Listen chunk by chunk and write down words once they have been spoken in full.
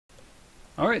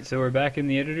Alright, so we're back in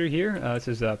the editor here. This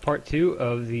is part 2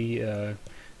 of the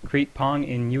Create Pong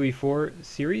in UE4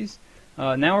 series.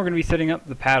 Now we're going to be setting up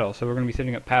the paddle. So we're going to be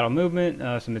setting up paddle movement,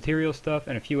 some material stuff,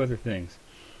 and a few other things.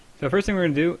 So the first thing we're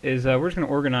going to do is we're just going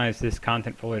to organize this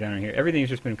content folder down here. Everything's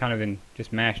just been kind of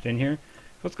just mashed in here.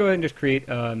 So let's go ahead and just create,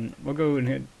 we'll go and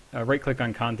hit right click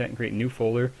on content and create a new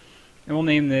folder. And we'll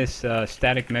name this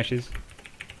static meshes.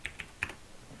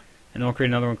 And then we'll create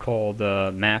another one called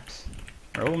maps.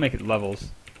 Or we'll make it levels,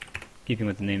 keeping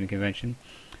with the naming convention.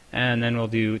 And then we'll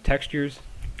do textures.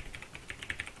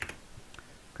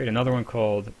 Create another one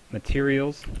called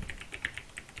materials.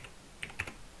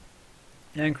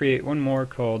 And create one more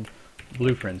called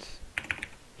blueprints.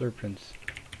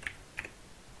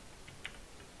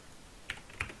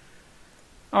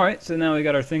 Alright, so now we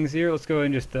got our things here. Let's go ahead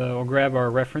and just we'll grab our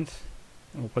reference.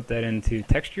 And we'll put that into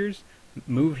textures.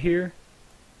 Move here.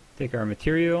 Take our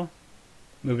material.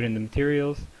 Move it into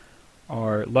materials,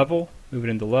 our level, move it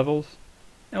into levels,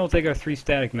 and we'll take our 3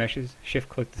 static meshes, shift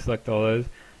click to select all those,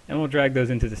 and we'll drag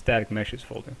those into the static meshes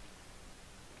folder.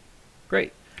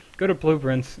 Great. Go to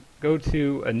blueprints, go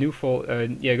to a new folder,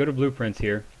 go to blueprints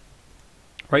here,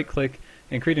 right click,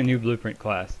 and create a new blueprint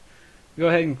class. Go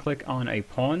ahead and click on a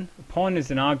pawn. A pawn is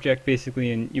an object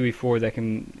basically in UE4 that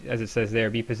can, as it says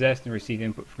there, be possessed and receive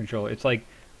input from controller. It's like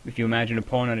if you imagine a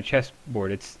pawn on a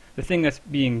chessboard. It's the thing that's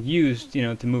being used,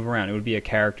 to move around. It would be a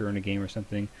character in a game or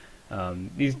something.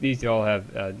 These all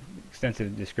have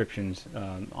extensive descriptions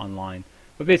online.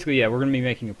 But basically, yeah, we're going to be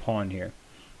making a pawn here.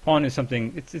 Pawn is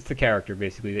something, it's the character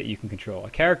basically that you can control. A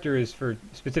character is for a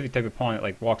specific type of pawn that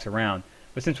like walks around.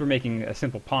 But since we're making a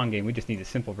simple pawn game, we just need a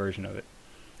simple version of it.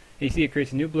 And you see it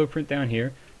creates a new blueprint down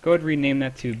here. Go ahead and rename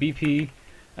that to BP.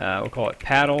 We'll call it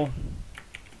paddle,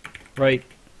 right,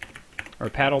 or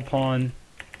paddle pawn.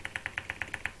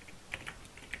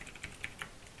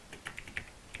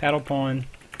 Paddle pawn,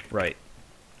 right.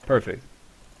 Perfect.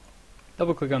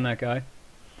 Double click on that guy.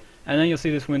 And then you'll see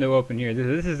this window open here.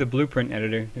 This is the blueprint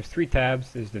editor. There's 3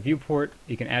 tabs. There's the viewport.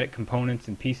 You can add components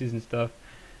and pieces and stuff.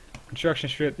 Construction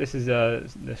script. This is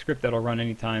the script that'll run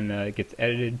anytime it gets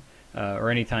edited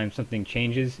or anytime something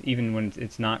changes, even when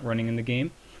it's not running in the game.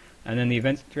 And then the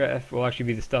events graph will actually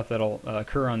be the stuff that'll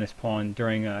occur on this pawn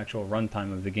during actual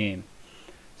runtime of the game.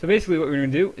 So basically what we're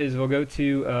going to do is we'll go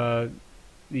to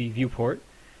the viewport.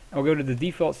 I'll go to the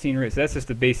default scene root. So that's just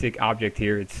the basic object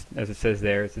here. It's, as it says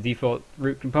there, it's the default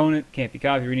root component. Can't be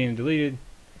copied, renamed, deleted.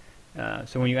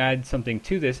 So when you add something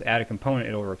to this, add a component,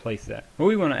 it'll replace that. What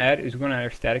we want to add is we're going to add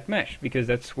our static mesh, because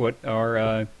that's what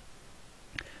our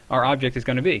object is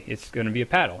going to be. It's going to be a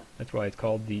paddle. That's why it's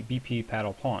called the BP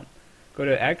paddle pawn. Go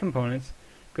to add components,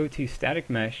 go to static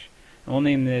mesh, and we'll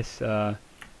name this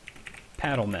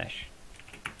paddle mesh.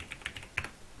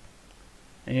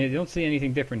 And you don't see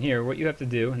anything different here. What you have to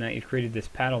do, now you've created this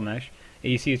paddle mesh,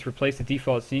 and you see it's replaced the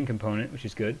default scene component, which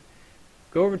is good.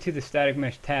 Go over to the static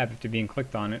mesh tab after being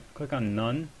clicked on it, click on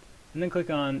none, and then click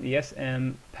on the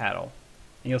SM paddle.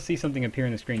 And you'll see something appear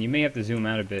on the screen. You may have to zoom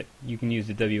out a bit. You can use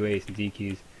the WAs and D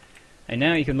keys. And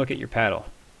now you can look at your paddle.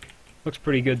 Looks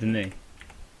pretty good to me.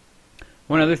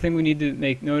 One other thing we need to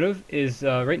make note of is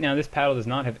right now this paddle does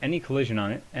not have any collision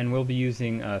on it, and we'll be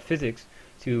using physics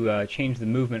to change the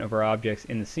movement of our objects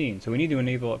in the scene. So we need to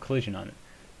enable a collision on it.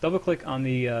 Double click on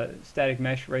the static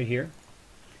mesh right here.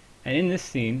 And in this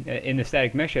scene, in the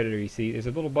static mesh editor you see, there's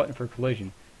a little button for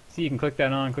collision. See, you can click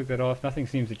that on, click that off, nothing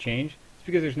seems to change. It's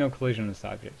because there's no collision on this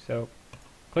object. So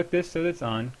click this so that it's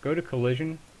on, go to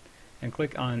collision, and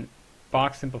click on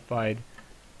box simplified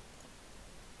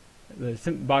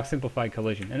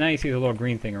collision. And now you see the little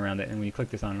green thing around it, and when you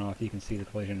click this on and off, you can see the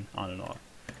collision on and off.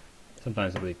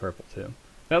 Sometimes it'll be purple too.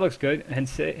 That looks good, and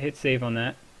hit save on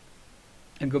that.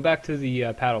 And go back to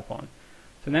the paddle pawn.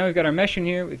 So now we've got our mesh in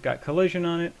here, we've got collision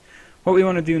on it. What we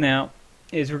want to do now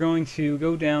is we're going to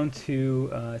go down to,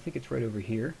 I think it's right over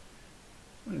here,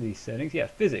 one of these settings. Yeah,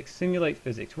 physics, simulate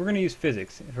physics. We're going to use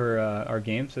physics for our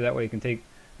game, so that way you can take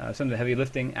some of the heavy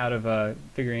lifting out of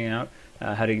figuring out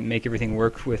how to make everything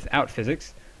work without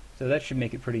physics. So that should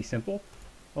make it pretty simple.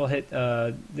 We'll hit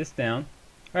this down.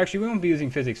 Actually, we won't be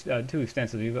using physics too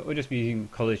extensively, but we'll just be using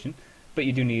collision. But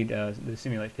you do need the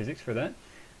simulate physics for that,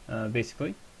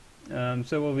 basically.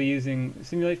 So we'll be using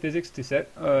simulate physics to set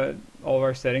all of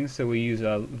our settings. So we use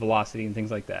velocity and things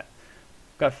like that.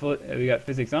 We got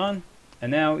physics on,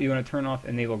 and now you want to turn off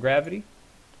enable gravity.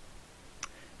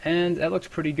 And that looks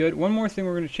pretty good. One more thing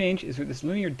we're going to change is with this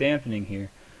linear dampening here.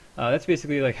 That's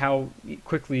basically like how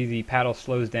quickly the paddle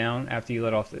slows down after you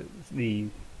let off the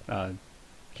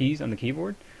keys on the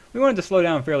keyboard. We want it to slow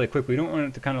down fairly quickly. We don't want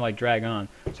it to kind of like drag on.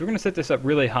 So we're going to set this up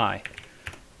really high.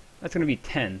 That's going to be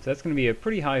 10, so that's going to be a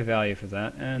pretty high value for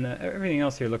that, and everything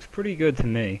else here looks pretty good to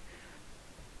me.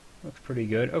 Looks pretty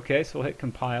good. Okay, so we'll hit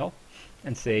compile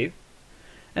and save.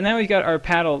 And now we've got our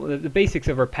paddle, the basics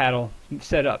of our paddle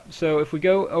set up. So if we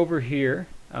go over here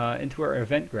into our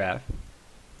event graph,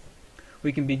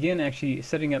 we can begin actually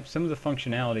setting up some of the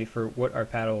functionality for what our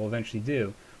paddle will eventually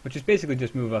do, which is basically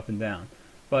just move up and down.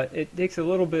 But it takes a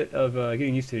little bit of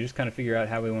getting used to, just kind of figure out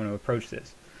how we want to approach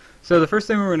this. So the first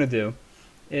thing we're going to do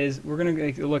is we're going to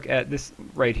take a look at this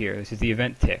right here. This is the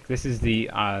event tick. This is the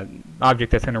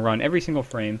object that's going to run every single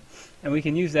frame, and we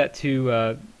can use that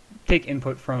to take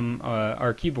input from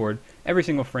our keyboard every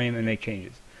single frame and make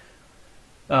changes.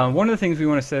 One of the things we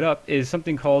want to set up is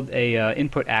something called a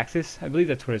input axis. I believe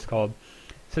that's what it's called,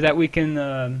 so that we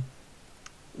can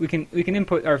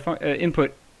input our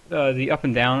the up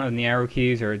and down on the arrow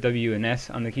keys, or W and S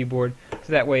on the keyboard,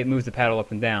 so that way it moves the paddle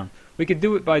up and down. We could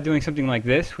do it by doing something like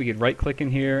this. We could right click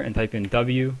in here and type in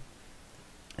W,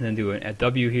 and then do a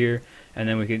W here, and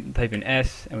then we could type in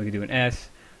S, and we could do an S,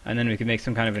 and then we could make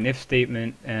some kind of an if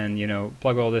statement, and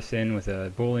plug all this in with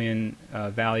a Boolean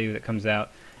value that comes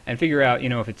out, and figure out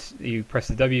if it's you press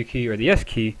the W key or the S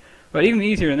key. But even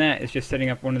easier than that is just setting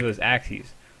up one of those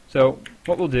axes. So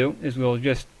what we'll do is we'll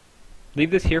just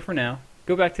leave this here for now.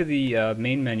 Go back to the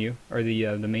main menu, or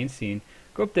the main scene.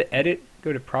 Go up to Edit,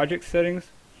 go to Project Settings,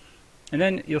 and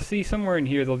then you'll see somewhere in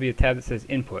here there'll be a tab that says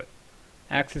Input.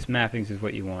 Axis mappings is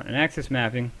what you want. An axis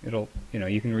mapping, it'll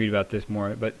you can read about this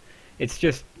more, but it's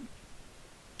just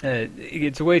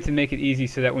it's a way to make it easy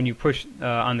so that when you push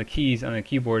on the keys on the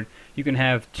keyboard, you can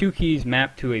have two keys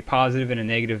mapped to a positive and a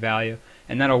negative value,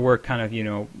 and that'll work kind of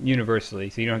universally.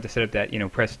 So you don't have to set up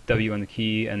that press W on the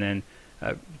key and then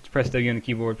press W on the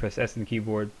keyboard, press S on the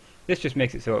keyboard. This just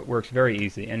makes it so it works very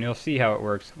easy, and you'll see how it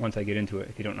works once I get into it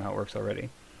if you don't know how it works already.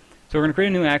 So we're going to create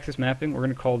a new axis mapping. We're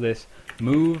going to call this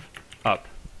Move Up,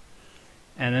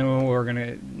 and then we're going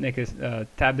to make this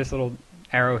tab this little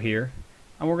arrow here,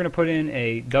 and we're going to put in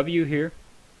a W here.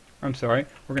 I'm sorry,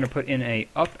 we're going to put in a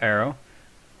up arrow.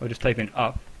 We'll just type in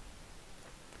up,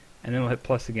 and then we'll hit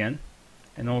plus again,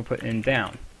 and then we'll put in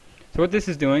down. So what this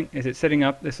is doing is it's setting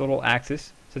up this little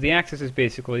axis. So the axis is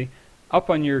basically up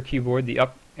on your keyboard. The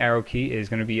up arrow key is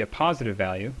going to be a positive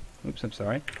value. Oops, I'm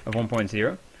sorry, of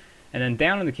 1.0. And then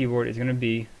down on the keyboard is going to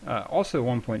be also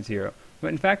 1.0. But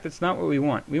in fact, that's not what we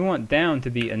want. We want down to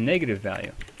be a negative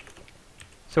value.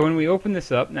 So when we open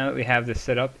this up, now that we have this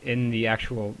set up in the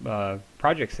actual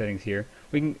project settings here,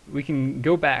 we can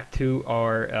go back to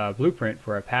our blueprint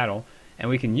for our paddle, and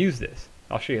we can use this.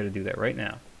 I'll show you how to do that right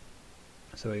now.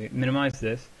 So we minimize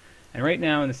this, and right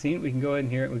now in the scene, we can go ahead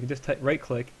and here, we can just right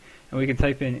click, and we can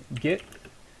type in Git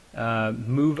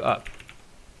Move Up.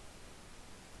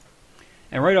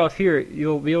 And right off here,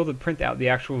 you'll be able to print out the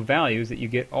actual values that you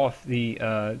get off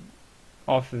the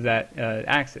off of that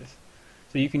axis.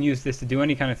 So you can use this to do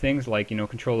any kind of things, like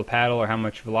control the paddle or how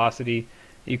much velocity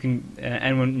you can.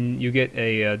 And when you get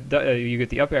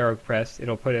the up arrow pressed,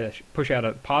 it'll push out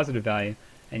a positive value,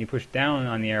 and you push down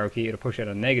on the arrow key, it'll push out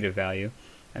a negative value.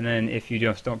 And then if you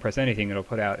just don't press anything, it'll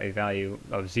put out a value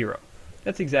of 0.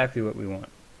 That's exactly what we want.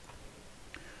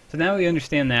 So now we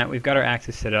understand that we've got our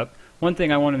axis set up. One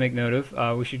thing I want to make note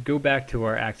of, we should go back to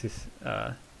our axis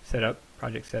setup,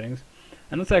 project settings,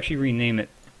 and let's actually rename it,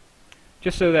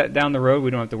 just so that down the road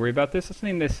we don't have to worry about this. Let's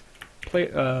name this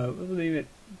Player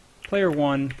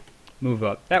 1 Move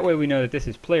Up. That way we know that this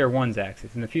is Player 1's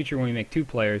axis. In the future, when we make 2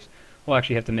 players, we'll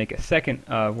actually have to make a second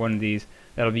one of these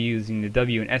that'll be using the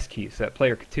W and S keys, so that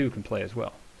Player 2 can play as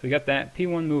well. So we got that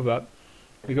P1 Move Up.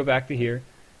 We go back to here.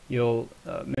 You'll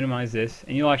minimize this,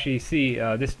 and you'll actually see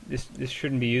this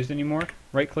shouldn't be used anymore.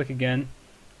 Right click again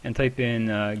and type in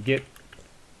Git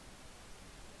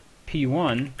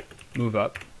P1 Move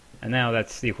Up, and now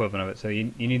that's the equivalent of it. So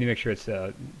you need to make sure it's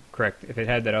correct. If it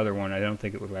had that other one, I don't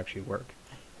think it would actually work.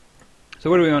 So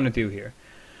what do we want to do here?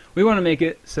 We want to make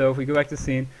it so, if we go back to the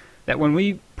scene, that when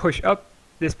we push up,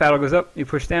 this paddle goes up, you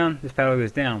push down, this paddle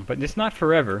goes down. But it's not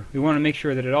forever. We want to make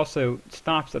sure that it also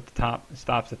stops at the top and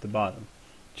stops at the bottom.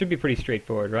 Should be pretty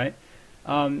straightforward, right?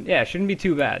 Yeah, it shouldn't be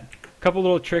too bad. A couple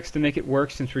little tricks to make it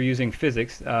work, since we're using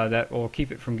physics, that will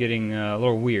keep it from getting a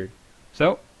little weird.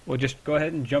 So we'll just go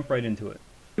ahead and jump right into it.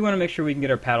 We want to make sure we can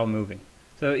get our paddle moving.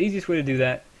 So the easiest way to do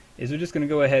that is we're just going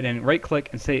to go ahead and right click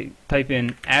and type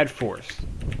in Add Force.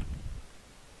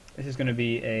 This is going to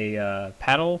be a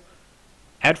paddle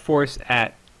add force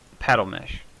at paddle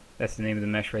mesh. That's the name of the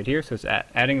mesh right here. So it's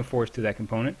adding a force to that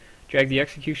component. Drag the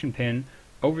execution pin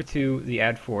over to the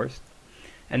add force,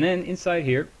 and then inside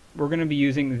here we're going to be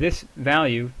using this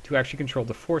value to actually control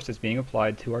the force that's being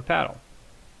applied to our paddle.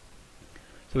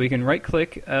 So we can right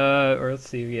click, or let's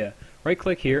see, yeah, right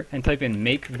click here and type in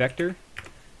make vector,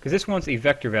 because this wants a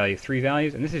vector value, 3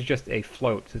 values, and this is just a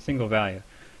float, it's a single value.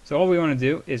 So all we want to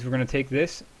do is we're going to take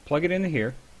this, plug it into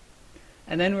here,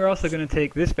 and then we're also going to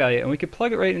take this value and we could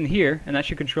plug it right in here, and that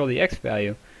should control the x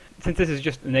value. Since this is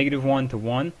just -1 to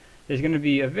 1, there's going to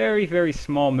be a very, very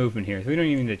small movement here, so we don't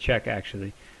even need to check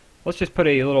actually. Let's just put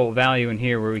a little value in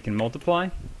here where we can multiply.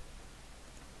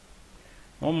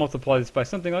 We'll multiply this by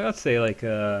something like, let's say like,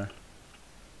 I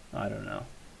don't know,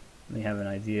 let me have an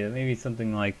idea, maybe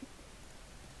something like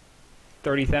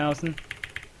 30,000.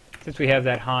 Since we have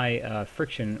that high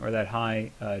friction or that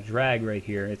high drag right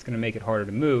here, it's going to make it harder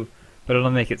to move, but it'll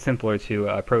make it simpler to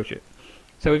approach it.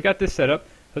 So we've got this set up.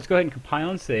 Let's go ahead and compile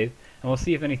and save, and we'll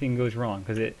see if anything goes wrong,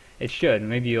 because it should.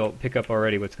 Maybe you'll pick up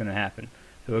already what's going to happen.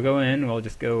 So we'll go in, we'll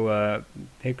just go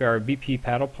take our BP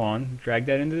paddle pawn, drag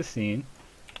that into the scene.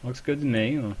 Looks good to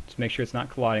me. We'll just make sure it's not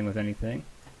colliding with anything.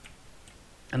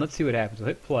 And let's see what happens. We'll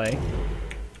hit play.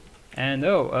 And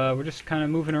we're just kind of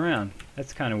moving around.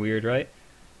 That's kind of weird, right?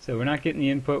 So we're not getting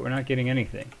the input, we're not getting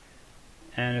anything.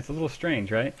 And it's a little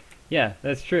strange, right? Yeah,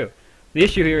 that's true. The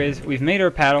issue here is we've made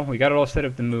our paddle, we got it all set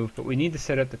up to move, but we need to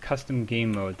set up the custom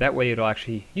game mode. That way it'll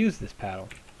actually use this paddle.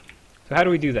 So how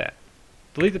do we do that?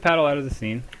 Delete the paddle out of the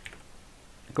scene,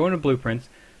 go into blueprints,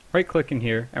 right click in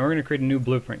here, and we're going to create a new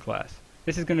blueprint class.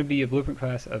 This is going to be a blueprint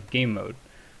class of game mode.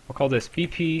 We'll call this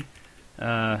BP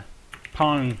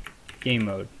Pong game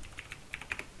mode.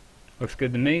 Looks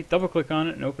good to me. Double click on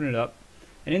it and open it up.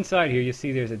 And inside here you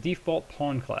see there's a default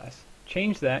pawn class.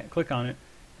 Change that, click on it,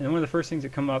 and then one of the first things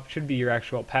that come up should be your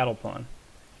actual paddle pawn.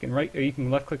 You can right, or you can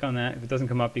left click on that. If it doesn't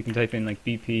come up, you can type in like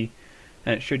BP,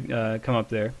 and it should come up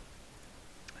there.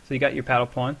 So you got your paddle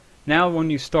pawn. Now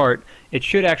when you start, it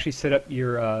should actually set up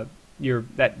your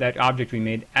that object we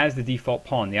made as the default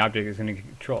pawn. The object is going to get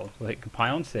controlled. We'll hit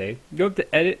compile and save. Go up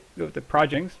to edit, go up to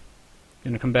projects. I'm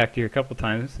going to come back here a couple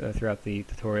times throughout the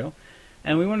tutorial.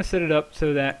 And we want to set it up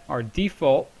so that our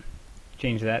default,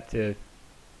 change that to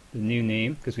the new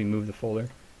name because we moved the folder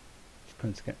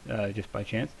just by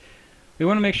chance. We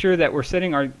want to make sure that we're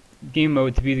setting our game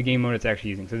mode to be the game mode it's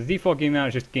actually using. So the default game mode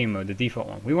is just game mode, the default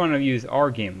one. We want to use our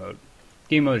game mode.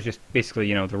 Game mode is just basically,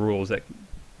 you know, the rules that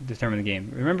determine the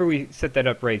game. Remember we set that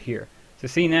up right here. So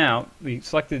see now, we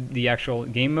selected the actual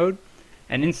game mode,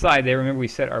 and inside there, remember we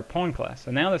set our pawn class.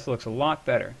 So now this looks a lot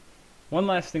better. One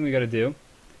last thing we got to do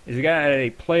is we got to add a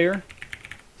player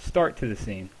start to the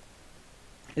scene.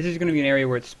 This is going to be an area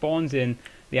where it spawns in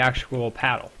the actual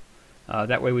paddle.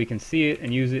 That way we can see it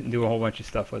and use it and do a whole bunch of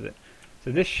stuff with it.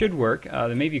 So this should work.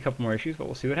 There may be a couple more issues, but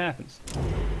we'll see what happens.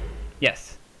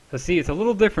 Yes. So see, it's a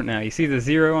little different now. You see the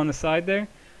 0 on the side there?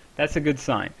 That's a good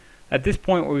sign. At this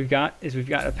point what we've got is we've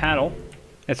got a paddle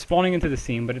that's spawning into the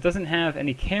scene, but it doesn't have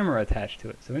any camera attached to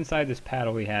it. So inside this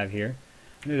paddle we have here,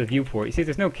 there's a viewport. You see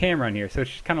there's no camera on here, so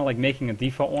it's just kind of like making a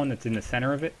default one that's in the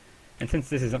center of it. And since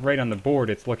this is right on the board,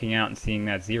 it's looking out and seeing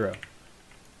that 0.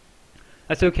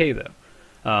 That's okay though.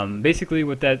 Basically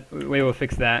what that way we'll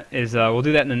fix that is we'll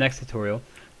do that in the next tutorial.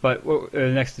 But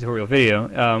the next tutorial video,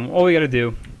 all we got to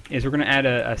do is we're going to add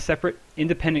a separate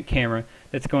independent camera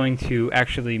that's going to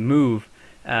actually move,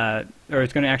 or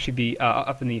it's going to actually be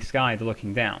up in the sky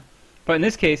looking down. But in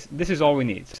this case, this is all we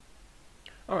need.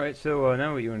 Alright, so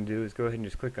now what you want to do is go ahead and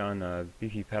just click on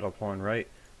BP Paddle Pawn right.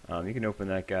 You can open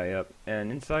that guy up,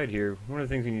 and inside here, one of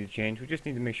the things we need to change, we just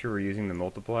need to make sure we're using the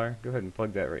multiplier. Go ahead and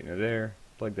plug that right into there,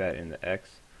 plug that into X.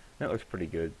 That looks pretty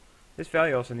good. This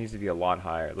value also needs to be a lot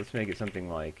higher. Let's make it something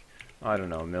like, I don't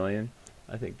know, 1 million.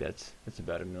 I think that's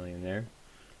about 1 million there.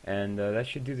 And that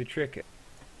should do the trick.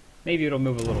 Maybe it'll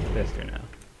move a little faster now.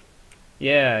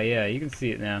 Yeah, you can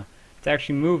see it now. It's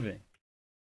actually moving.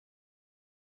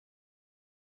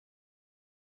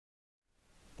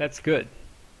 That's good.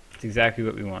 That's exactly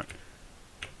what we want.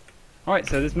 Alright,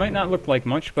 so this might not look like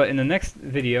much, but in the next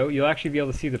video you'll actually be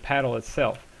able to see the paddle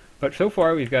itself. But so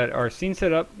far we've got our scene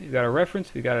set up, we've got our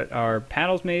reference, we've got our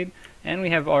paddles made, and we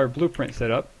have our blueprint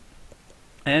set up,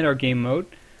 and our game mode.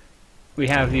 We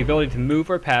have the ability to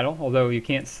move our paddle, although you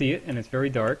can't see it and it's very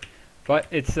dark, but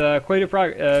it's quite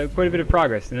a bit of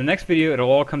progress. In the next video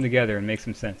it'll all come together and make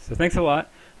some sense. So thanks a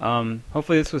lot.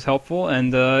 Hopefully this was helpful,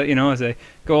 and you know, as I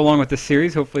go along with this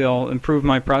series, hopefully I'll improve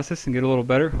my process and get a little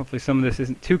better. Hopefully some of this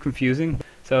isn't too confusing.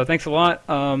 So thanks a lot.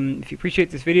 If you appreciate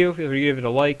this video, feel free to give it a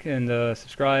like and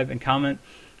subscribe and comment,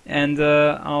 and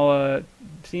I'll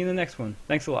see you in the next one.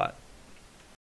 Thanks a lot.